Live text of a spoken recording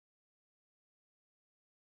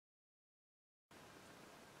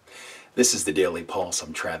This is the Daily Pulse.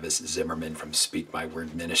 I'm Travis Zimmerman from Speak My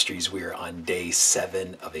Word Ministries. We are on day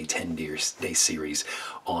 7 of a 10-day series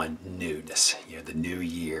on newness, the new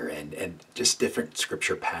year, and just different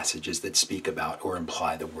scripture passages that speak about or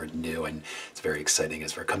imply the word new. And it's very exciting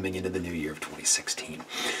as we're coming into the new year of 2016.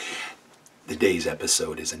 Today's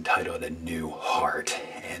episode is entitled A New Heart,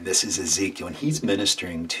 and this is Ezekiel, and he's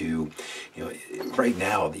ministering to, right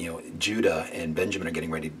now, Judah and Benjamin are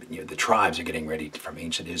getting ready, the tribes are getting ready from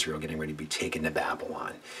ancient Israel, getting ready to be taken to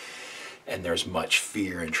Babylon. And there's much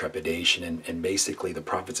fear and trepidation, and basically the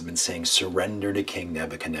prophets have been saying, surrender to King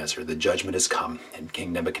Nebuchadnezzar. The judgment has come, and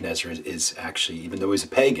King Nebuchadnezzar is actually, even though he's a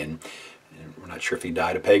pagan, and we're not sure if he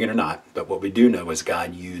died a pagan or not, but what we do know is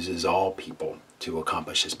God uses all people to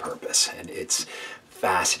accomplish his purpose. And it's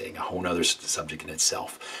fascinating, a whole other subject in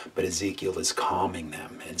itself. But Ezekiel is calming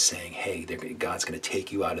them and saying, hey, God's going to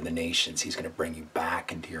take you out of the nations. He's going to bring you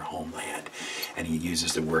back into your homeland. And he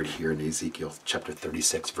uses the word here in Ezekiel chapter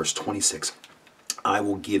 36, verse 26. I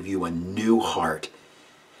will give you a new heart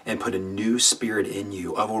and put a new spirit in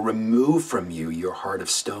you. I will remove from you your heart of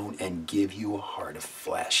stone and give you a heart of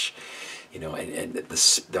flesh. And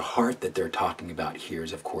the heart that they're talking about here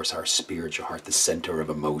is, of course, our spiritual heart, the center of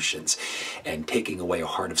emotions. And taking away a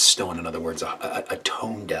heart of stone, in other words, a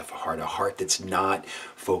tone-deaf heart, a heart that's not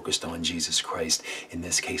focused on Jesus Christ. In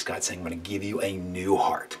this case, God's saying, I'm going to give you a new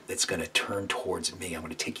heart that's going to turn towards me. I'm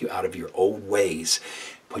going to take you out of your old ways,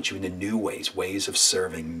 put you into new ways of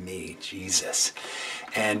serving me, Jesus.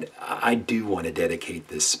 And I do want to dedicate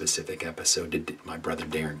this specific episode to my brother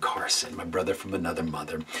Darren Carson, my brother from another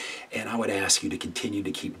mother. And I would ask you to continue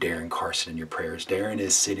to keep Darren Carson in your prayers. Darren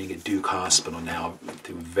is sitting at Duke Hospital now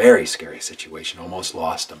through a very scary situation, almost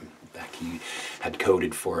lost him. In fact, he had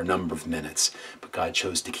coded for a number of minutes, but God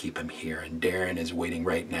chose to keep him here. And Darren is waiting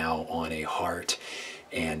right now on a heart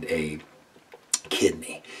and a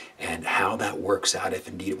kidney, and how that works out, if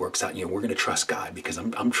indeed it works out, we're going to trust God, because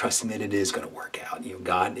I'm trusting that it is going to work out.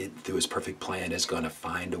 God, through his perfect plan, is going to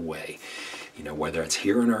find a way, whether it's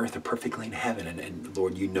here on earth or perfectly in heaven. And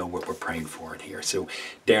Lord, you know what we're praying for in here. So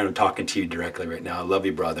Darren, I'm talking to you directly right now. I love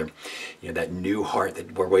you, brother. That new heart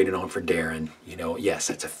that we're waiting on for Darren, yes,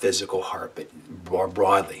 that's a physical heart, but more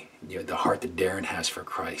broadly, the heart that Darren has for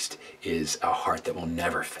Christ is a heart that will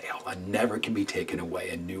never fail, never can be taken away,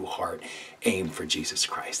 a new heart aimed for Jesus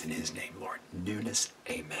Christ. In his name, Lord. Newness,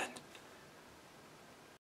 amen.